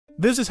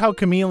This is how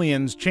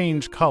chameleons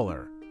change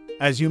color.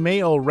 As you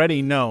may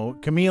already know,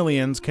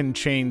 chameleons can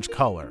change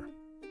color.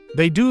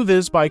 They do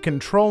this by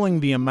controlling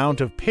the amount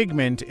of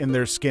pigment in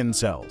their skin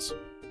cells.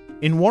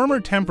 In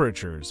warmer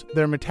temperatures,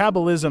 their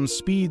metabolism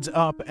speeds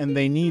up and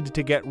they need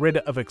to get rid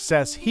of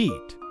excess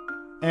heat.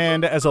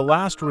 And as a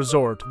last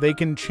resort, they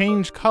can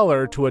change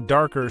color to a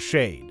darker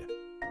shade.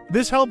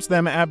 This helps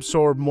them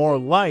absorb more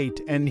light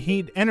and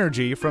heat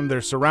energy from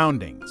their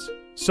surroundings.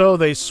 So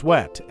they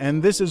sweat,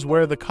 and this is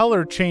where the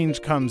color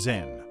change comes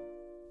in.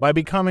 By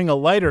becoming a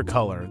lighter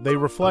color, they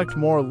reflect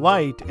more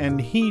light and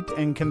heat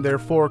and can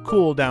therefore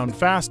cool down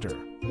faster.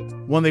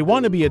 When they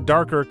want to be a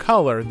darker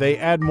color, they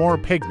add more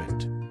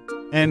pigment.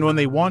 And when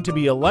they want to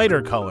be a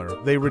lighter color,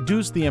 they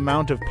reduce the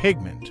amount of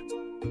pigment.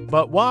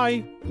 But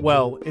why?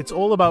 Well, it's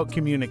all about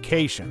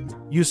communication.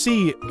 You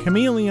see,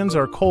 chameleons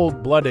are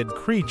cold-blooded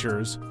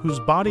creatures whose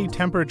body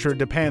temperature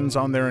depends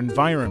on their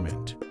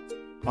environment.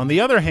 On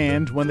the other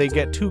hand, when they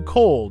get too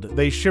cold,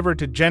 they shiver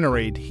to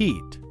generate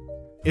heat.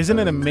 Isn't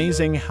it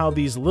amazing how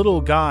these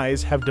little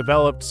guys have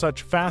developed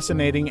such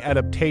fascinating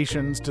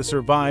adaptations to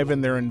survive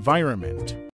in their environment?